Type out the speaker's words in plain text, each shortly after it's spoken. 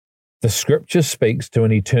The scripture speaks to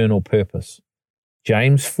an eternal purpose.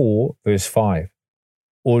 James 4, verse 5.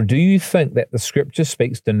 Or do you think that the scripture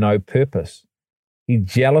speaks to no purpose? He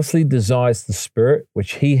jealously desires the Spirit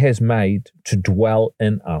which he has made to dwell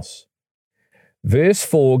in us. Verse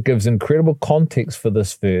 4 gives incredible context for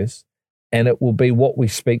this verse, and it will be what we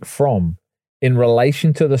speak from in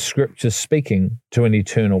relation to the scriptures speaking to an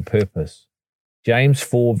eternal purpose. James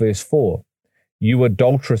 4, verse 4. You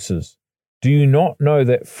adulteresses, do you not know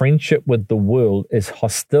that friendship with the world is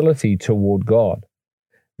hostility toward God?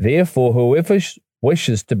 Therefore, whoever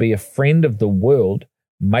wishes to be a friend of the world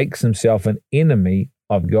makes himself an enemy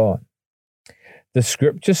of God. The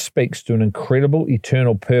scripture speaks to an incredible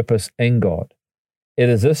eternal purpose in God. It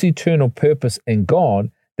is this eternal purpose in God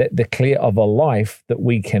that declare of a life that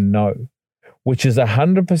we can know, which is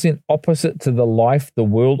 100% opposite to the life the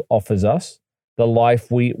world offers us, the life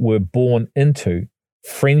we were born into,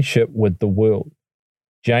 friendship with the world.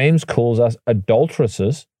 James calls us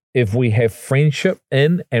adulteresses if we have friendship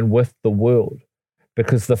in and with the world,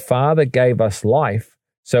 because the Father gave us life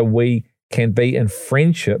so we can be in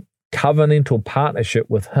friendship, covenantal partnership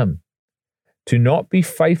with Him. To not be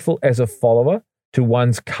faithful as a follower to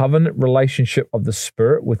one's covenant relationship of the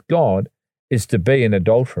Spirit with God is to be an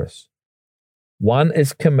adulteress. One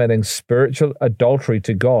is committing spiritual adultery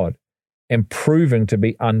to God and proving to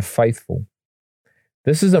be unfaithful.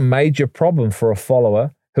 This is a major problem for a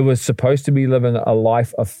follower who is supposed to be living a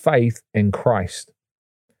life of faith in Christ.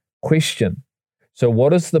 Question: so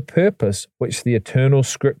what is the purpose which the eternal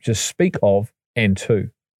scriptures speak of and to?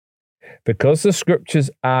 Because the scriptures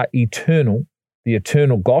are eternal, the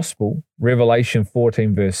eternal gospel, Revelation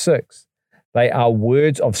 14 verse 6, they are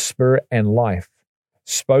words of spirit and life,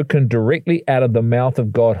 spoken directly out of the mouth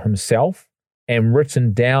of God Himself and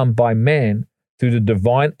written down by man through the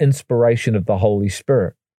divine inspiration of the Holy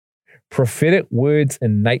Spirit. Prophetic words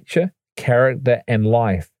in nature, character, and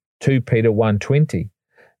life, 2 Peter 1:20.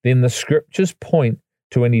 Then the scriptures point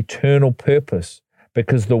to an eternal purpose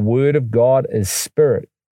because the word of God is spirit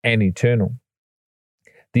and eternal.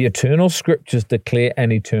 The eternal scriptures declare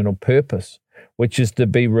an eternal purpose, which is to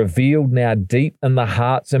be revealed now deep in the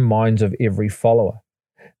hearts and minds of every follower.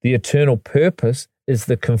 The eternal purpose is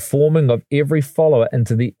the conforming of every follower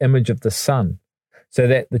into the image of the Son, so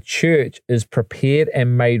that the church is prepared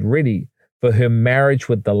and made ready for her marriage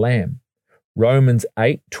with the Lamb. Romans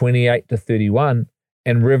 8:28-31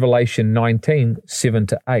 and Revelation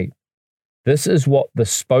 19:7-8. This is what the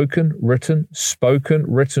spoken,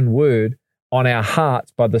 written word on our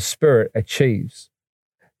hearts by the Spirit achieves.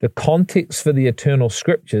 The context for the eternal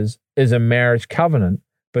scriptures is a marriage covenant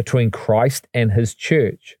between Christ and His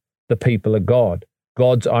church, the people of God,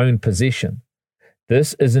 God's own possession.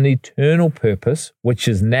 This is an eternal purpose, which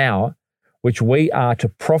is now, which we are to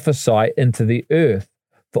prophesy into the earth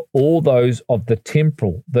for all those of the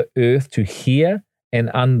temporal, the earth, to hear and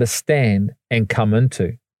understand and come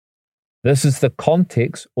into. This is the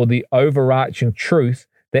context or the overarching truth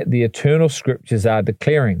that the eternal scriptures are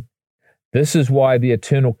declaring. This is why the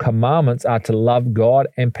eternal commandments are to love God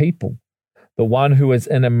and people. The one who is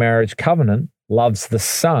in a marriage covenant loves the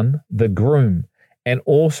son, the groom, and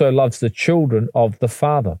also loves the children of the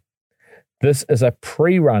father. This is a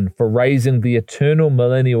pre-run for raising the eternal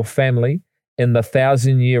millennial family in the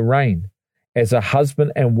 1,000-year reign as a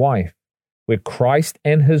husband and wife, where Christ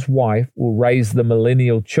and His wife will raise the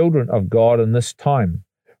millennial children of God in this time,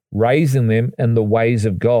 raising them in the ways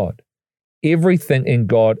of God. Everything in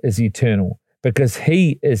God is eternal because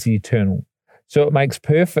He is eternal. So it makes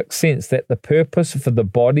perfect sense that the purpose for the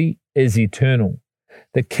body is eternal.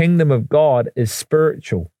 The kingdom of God is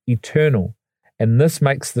spiritual, eternal, and this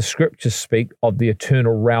makes the scriptures speak of the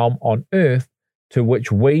eternal realm on earth to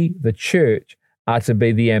which we, the church, are to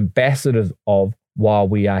be the ambassadors of while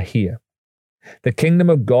we are here. The kingdom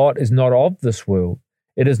of God is not of this world.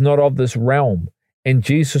 It is not of this realm, and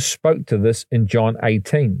Jesus spoke to this in John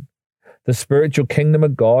 18. The spiritual kingdom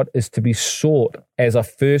of God is to be sought as a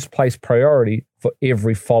first-place priority for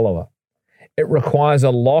every follower. It requires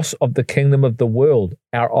a loss of the kingdom of the world,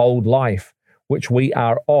 our old life, which we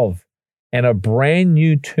are of, and a brand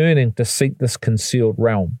new turning to seek this concealed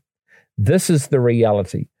realm. This is the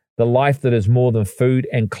reality, the life that is more than food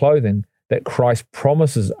and clothing that Christ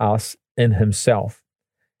promises us in Himself.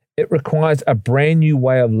 It requires a brand new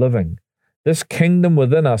way of living. This kingdom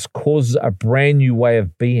within us causes a brand new way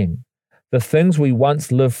of being. The things we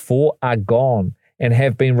once lived for are gone and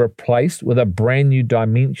have been replaced with a brand new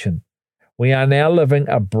dimension. We are now living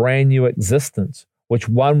a brand new existence, which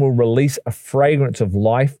one will release a fragrance of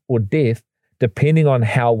life or death, depending on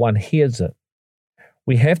how one hears it.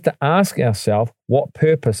 We have to ask ourselves, what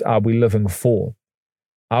purpose are we living for?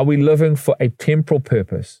 Are we living for a temporal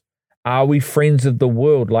purpose? Are we friends of the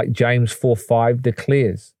world like James 4:5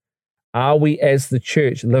 declares? Are we as the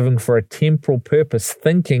church living for a temporal purpose,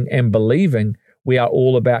 thinking and believing we are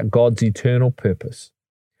all about God's eternal purpose?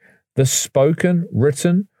 The spoken,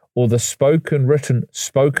 written, or the spoken,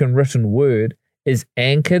 written word is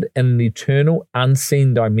anchored in an eternal,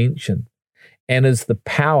 unseen dimension and is the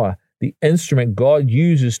power, the instrument God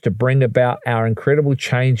uses to bring about our incredible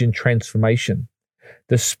change and transformation.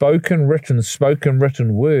 The spoken,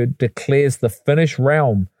 written word declares the finished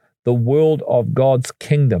realm, the world of God's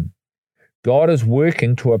kingdom. God is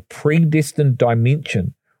working to a predestined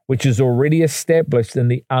dimension, which is already established in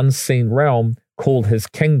the unseen realm called his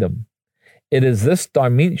kingdom. It is this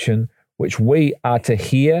dimension which we are to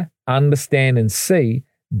hear, understand, and see,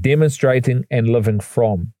 demonstrating and living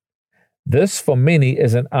from. This, for many,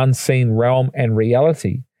 is an unseen realm and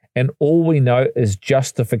reality, and all we know is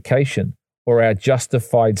justification, or our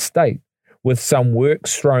justified state, with some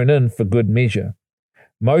works thrown in for good measure.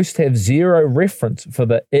 Most have zero reference for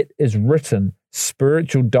the it is written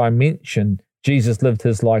spiritual dimension Jesus lived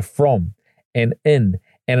his life from and in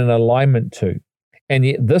and in alignment to. And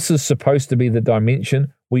yet this is supposed to be the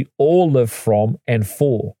dimension we all live from and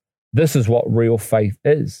for. This is what real faith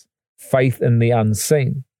is, faith in the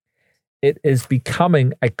unseen. It is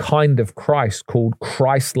becoming a kind of Christ called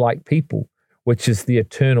Christ-like people, which is the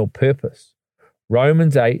eternal purpose.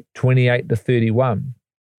 Romans 8:28-31.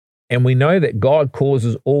 And we know that God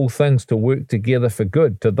causes all things to work together for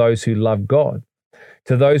good to those who love God,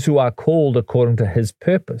 to those who are called according to his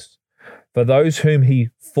purpose. For those whom he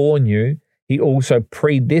foreknew, he also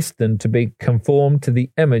predestined to be conformed to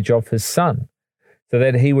the image of his Son, so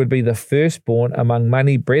that he would be the firstborn among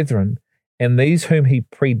many brethren. And these whom he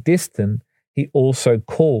predestined, he also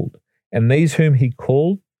called. And these whom he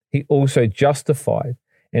called, he also justified.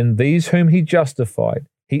 And these whom he justified,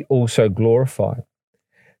 he also glorified.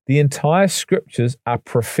 The entire scriptures are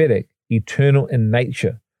prophetic, eternal in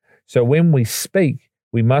nature. So when we speak,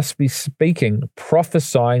 we must be speaking,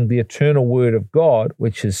 prophesying the eternal word of God,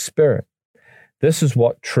 which is spirit. This is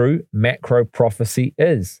what true macro prophecy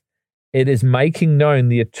is. It is making known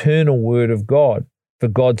the eternal word of God for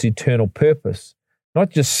God's eternal purpose, not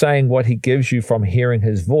just saying what he gives you from hearing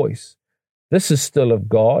his voice. This is still of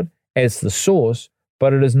God as the source,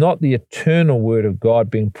 but it is not the eternal word of God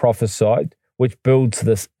being prophesied, which builds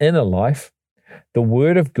this inner life. The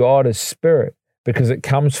word of God is spirit because it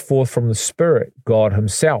comes forth from the Spirit, God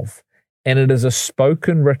himself, and it is a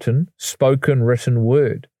spoken written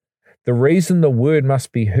word. The reason the word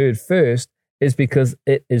must be heard first is because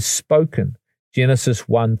it is spoken. Genesis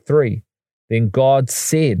 1:3. Then God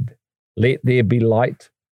said, "Let there be light,"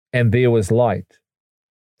 and there was light.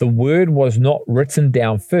 The word was not written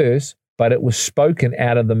down first, but it was spoken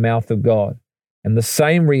out of the mouth of God. And the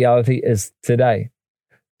same reality is today.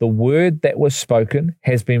 The word that was spoken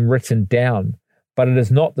has been written down, but it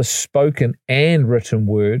is not the spoken and written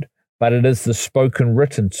word, but it is the spoken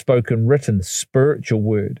written, spiritual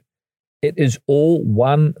word. It is all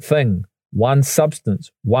one thing, one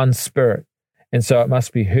substance, one spirit. And so it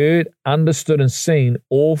must be heard, understood, and seen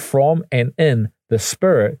all from and in the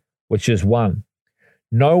Spirit, which is one.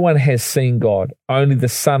 No one has seen God, only the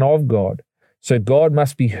Son of God. So God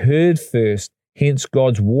must be heard first, hence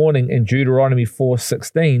God's warning in Deuteronomy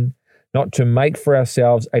 4:16, not to make for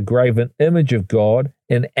ourselves a graven image of God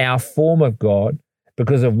in our form of God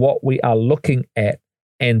because of what we are looking at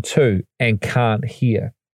and to and can't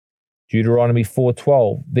hear. Deuteronomy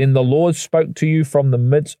 4:12, then the Lord spoke to you from the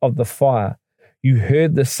midst of the fire. You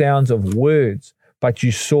heard the sounds of words, but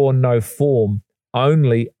you saw no form,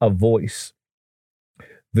 only a voice.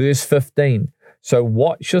 Verse 15, so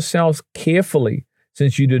watch yourselves carefully,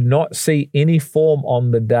 since you did not see any form on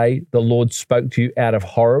the day the Lord spoke to you out of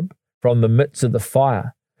Horeb from the midst of the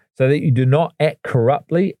fire, so that you do not act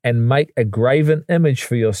corruptly and make a graven image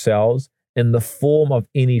for yourselves in the form of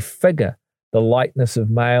any figure, the likeness of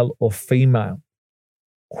male or female.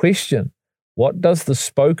 Question, what does the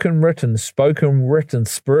spoken written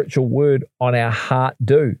spiritual word on our heart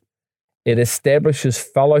do? It establishes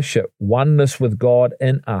fellowship, oneness with God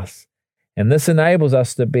in us. And this enables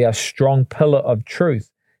us to be a strong pillar of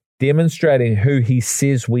truth, demonstrating who he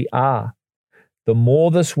says we are. The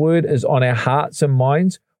more this word is on our hearts and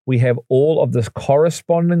minds, we have all of this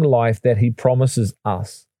corresponding life that he promises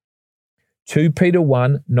us. 2 Peter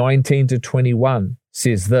 1:19-21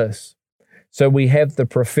 says this, so we have the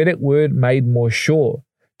prophetic word made more sure,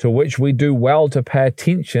 to which we do well to pay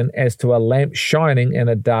attention as to a lamp shining in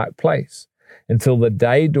a dark place, until the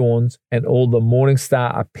day dawns and all the morning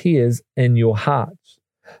star appears in your hearts.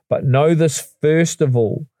 But know this first of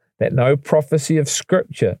all, that no prophecy of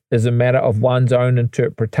Scripture is a matter of one's own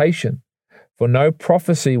interpretation. For no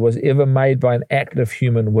prophecy was ever made by an act of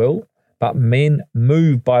human will, but men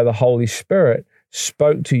moved by the Holy Spirit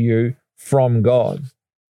spoke to you from God.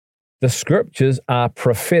 The Scriptures are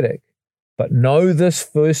prophetic, but know this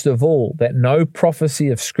first of all, that no prophecy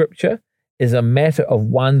of Scripture is a matter of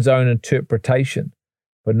one's own interpretation.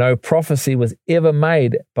 For no prophecy was ever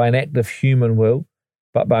made by an act of human will,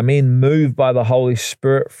 but by men moved by the Holy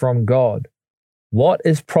Spirit from God. What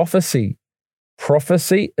is prophecy?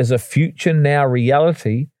 Prophecy is a future now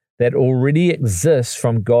reality that already exists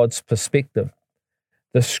from God's perspective.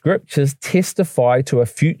 The Scriptures testify to a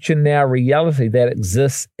future now reality that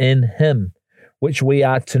exists in Him, which we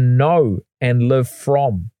are to know and live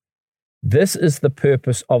from. This is the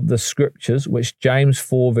purpose of the Scriptures, which James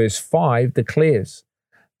 4 verse 5 declares.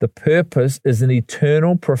 The purpose is an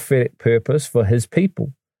eternal prophetic purpose for His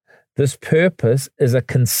people. This purpose is a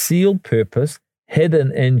concealed purpose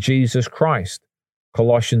hidden in Jesus Christ.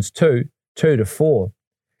 Colossians 2, 2-4.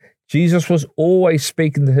 Jesus was always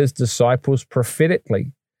speaking to His disciples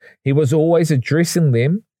prophetically. He was always addressing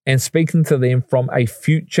them and speaking to them from a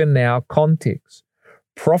future now context.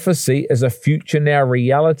 Prophecy is a future now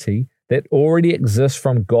reality that already exists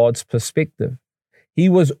from God's perspective. He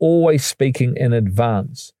was always speaking in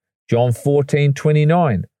advance. John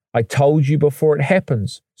 14:29, I told you before it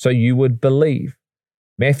happens, so you would believe.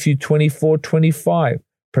 Matthew 24:25,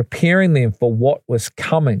 preparing them for what was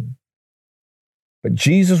coming. But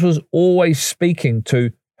Jesus was always speaking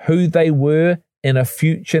to who they were in a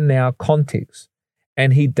future now context.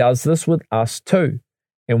 And He does this with us too.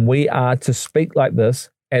 And we are to speak like this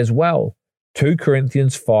as well. 2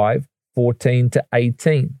 Corinthians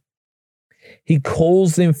 5:14-18. He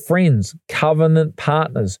calls them friends, covenant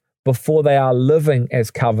partners, before they are living as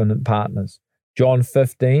covenant partners. John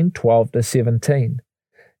 15:12-17.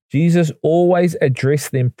 Jesus always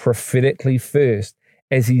addressed them prophetically first,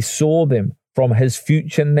 as He saw them from His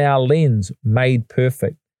future now lens made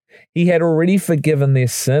perfect. He had already forgiven their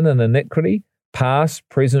sin and iniquity, past,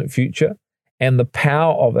 present, future, and the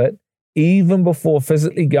power of it, even before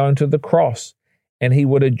physically going to the cross. And He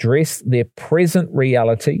would address their present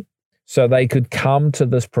reality so they could come to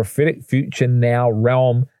this prophetic future now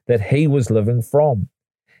realm that He was living from.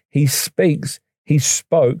 He spoke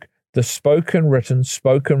the spoken written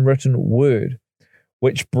word,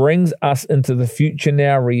 which brings us into the future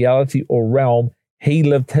now reality or realm He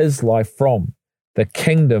lived His life from, the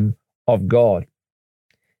kingdom of God.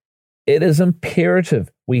 It is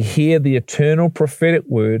imperative we hear the eternal prophetic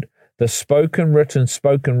word, the spoken written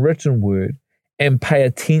word, and pay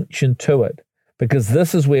attention to it, because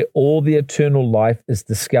this is where all the eternal life is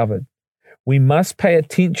discovered. We must pay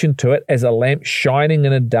attention to it as a lamp shining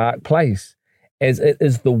in a dark place, as it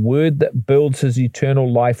is the word that builds His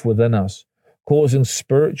eternal life within us, causing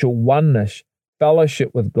spiritual oneness,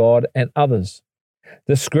 fellowship with God and others.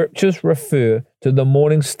 The Scriptures refer to the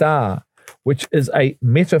morning star, which is a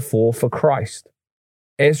metaphor for Christ.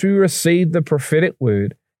 As we receive the prophetic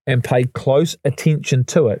word and pay close attention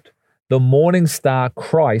to it, the morning star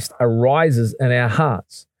Christ arises in our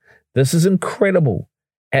hearts. This is incredible.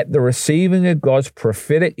 At the receiving of God's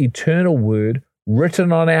prophetic eternal word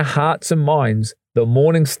written on our hearts and minds, the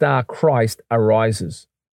morning star Christ arises.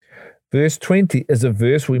 Verse 20 is a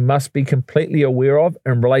verse we must be completely aware of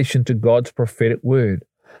in relation to God's prophetic word.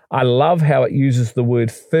 I love how it uses the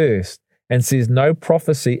word first and says no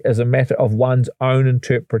prophecy is a matter of one's own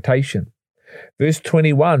interpretation. Verse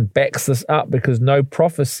 21 backs this up because no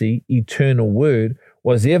prophecy, eternal word,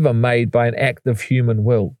 was ever made by an act of human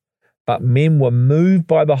will, but men were moved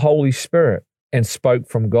by the Holy Spirit and spoke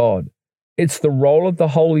from God. It's the role of the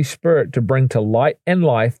Holy Spirit to bring to light and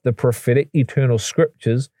life the prophetic eternal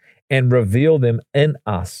Scriptures and reveal them in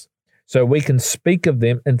us, so we can speak of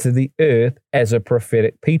them into the earth as a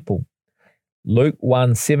prophetic people. Luke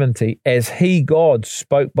 1:70, as He, God,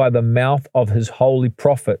 spoke by the mouth of His holy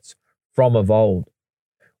prophets from of old.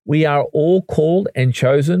 We are all called and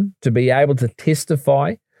chosen to be able to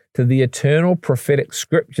testify to the eternal prophetic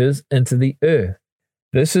Scriptures into the earth.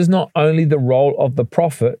 This is not only the role of the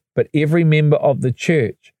prophet, but every member of the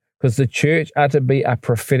church, because the church are to be a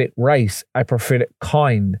prophetic race, a prophetic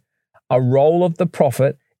kind. A role of the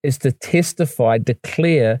prophet is to testify,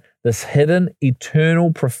 declare this hidden,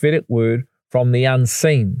 eternal prophetic word from the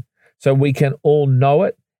unseen, so we can all know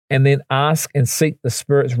it and then ask and seek the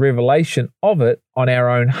Spirit's revelation of it on our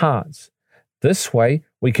own hearts. This way,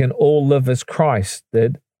 we can all live as Christ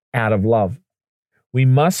did, out of love. We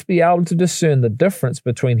must be able to discern the difference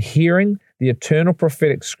between hearing the eternal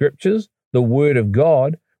prophetic Scriptures, the Word of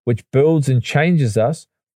God, which builds and changes us,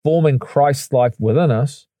 forming Christ's life within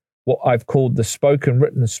us, what I've called the spoken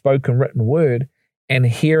written word, and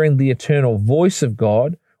hearing the eternal voice of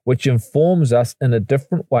God, which informs us in a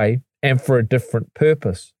different way and for a different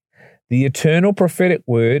purpose. The eternal prophetic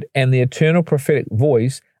word and the eternal prophetic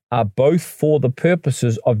voice are both for the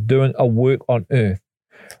purposes of doing a work on earth.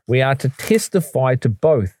 We are to testify to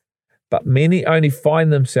both, but many only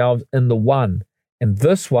find themselves in the one, and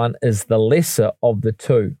this one is the lesser of the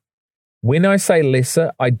two. When I say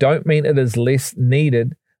lesser, I don't mean it is less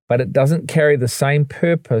needed, but it doesn't carry the same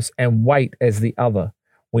purpose and weight as the other.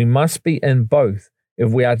 We must be in both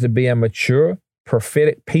if we are to be a mature,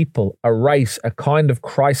 prophetic people, a race, a kind of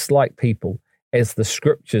Christ-like people, as the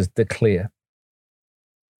scriptures declare.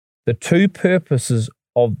 The two purposes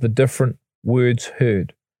of the different words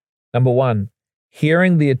heard. Number one,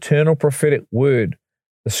 hearing the eternal prophetic word,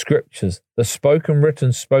 the scriptures, the spoken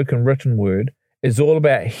written word, is all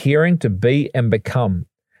about hearing to be and become.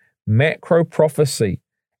 Macro prophecy,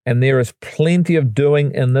 and there is plenty of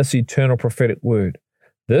doing in this eternal prophetic word.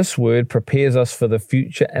 This word prepares us for the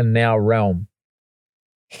future and now realm.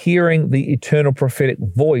 Hearing the eternal prophetic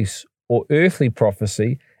voice or earthly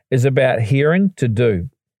prophecy is about hearing to do.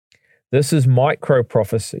 This is micro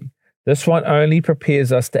prophecy. This one only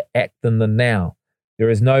prepares us to act in the now. There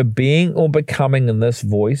is no being or becoming in this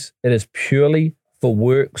voice. It is purely for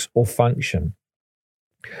works or function.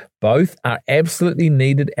 Both are absolutely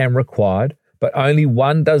needed and required, but only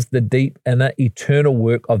one does the deep inner eternal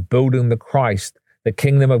work of building the Christ, the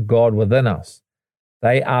kingdom of God within us.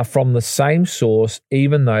 They are from the same source,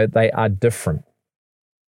 even though they are different.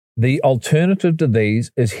 The alternative to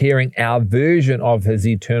these is hearing our version of his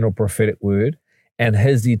eternal prophetic word and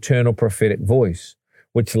his eternal prophetic voice,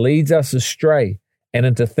 which leads us astray and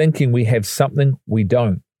into thinking we have something we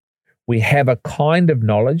don't. We have a kind of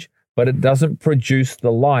knowledge, but it doesn't produce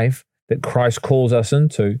the life that Christ calls us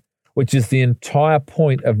into, which is the entire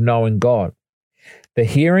point of knowing God. The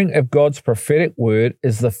hearing of God's prophetic word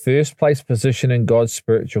is the first place position in God's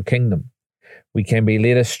spiritual kingdom. We can be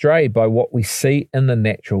led astray by what we see in the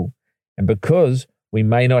natural, and because we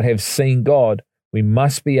may not have seen God, we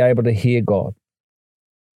must be able to hear God.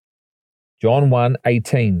 John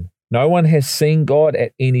 1:18. No one has seen God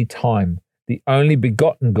at any time. The only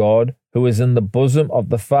begotten God, who is in the bosom of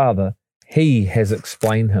the Father, he has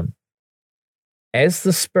explained him. As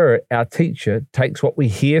the Spirit, our teacher, takes what we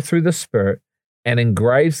hear through the Spirit and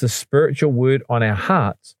engraves the spiritual word on our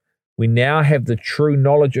hearts, we now have the true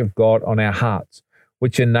knowledge of God on our hearts,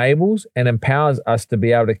 which enables and empowers us to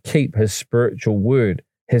be able to keep his spiritual word,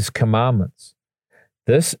 his commandments.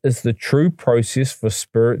 This is the true process for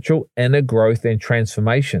spiritual inner growth and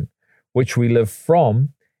transformation, which we live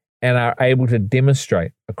from and are able to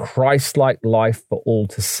demonstrate a Christ-like life for all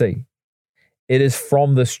to see. It is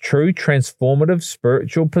from this true transformative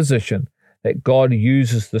spiritual position that God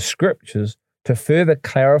uses the scriptures to further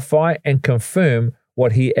clarify and confirm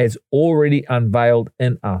what he has already unveiled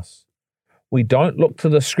in us. We don't look to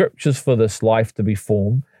the scriptures for this life to be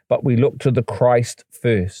formed, but we look to the Christ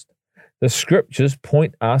first. The scriptures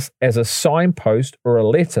point us as a signpost or a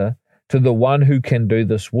letter to the one who can do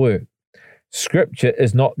this work. Scripture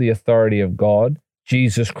is not the authority of God.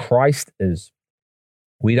 Jesus Christ is.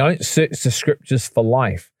 We don't search the scriptures for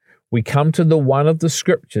life. We come to the one of the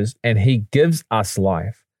scriptures and he gives us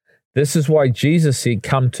life. This is why Jesus said,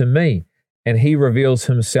 "Come to me," and he reveals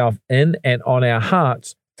himself in and on our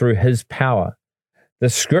hearts through his power. The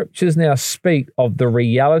scriptures now speak of the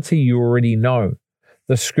reality you already know.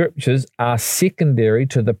 The scriptures are secondary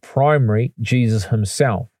to the primary, Jesus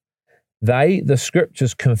himself. The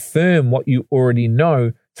scriptures, confirm what you already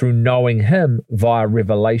know through knowing him via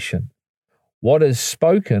revelation. What is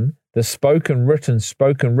spoken, the spoken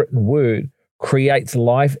written word, creates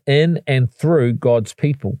life in and through God's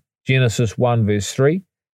people. Genesis 1 verse 3,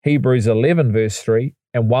 Hebrews 11 verse 3,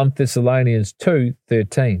 and 1 Thessalonians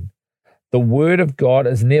 2:13. The word of God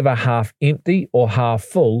is never half empty or half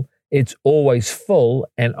full. It's always full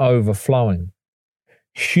and overflowing.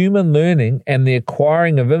 Human learning and the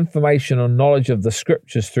acquiring of information or knowledge of the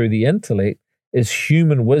scriptures through the intellect is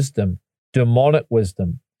human wisdom, demonic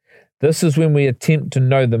wisdom. This is when we attempt to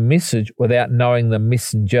know the message without knowing the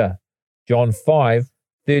messenger. John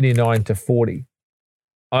 5:39-40.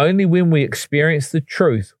 Only when we experience the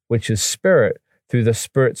truth, which is spirit, through the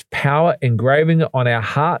Spirit's power engraving it on our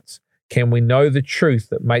hearts, can we know the truth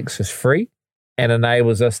that makes us free and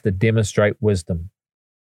enables us to demonstrate wisdom.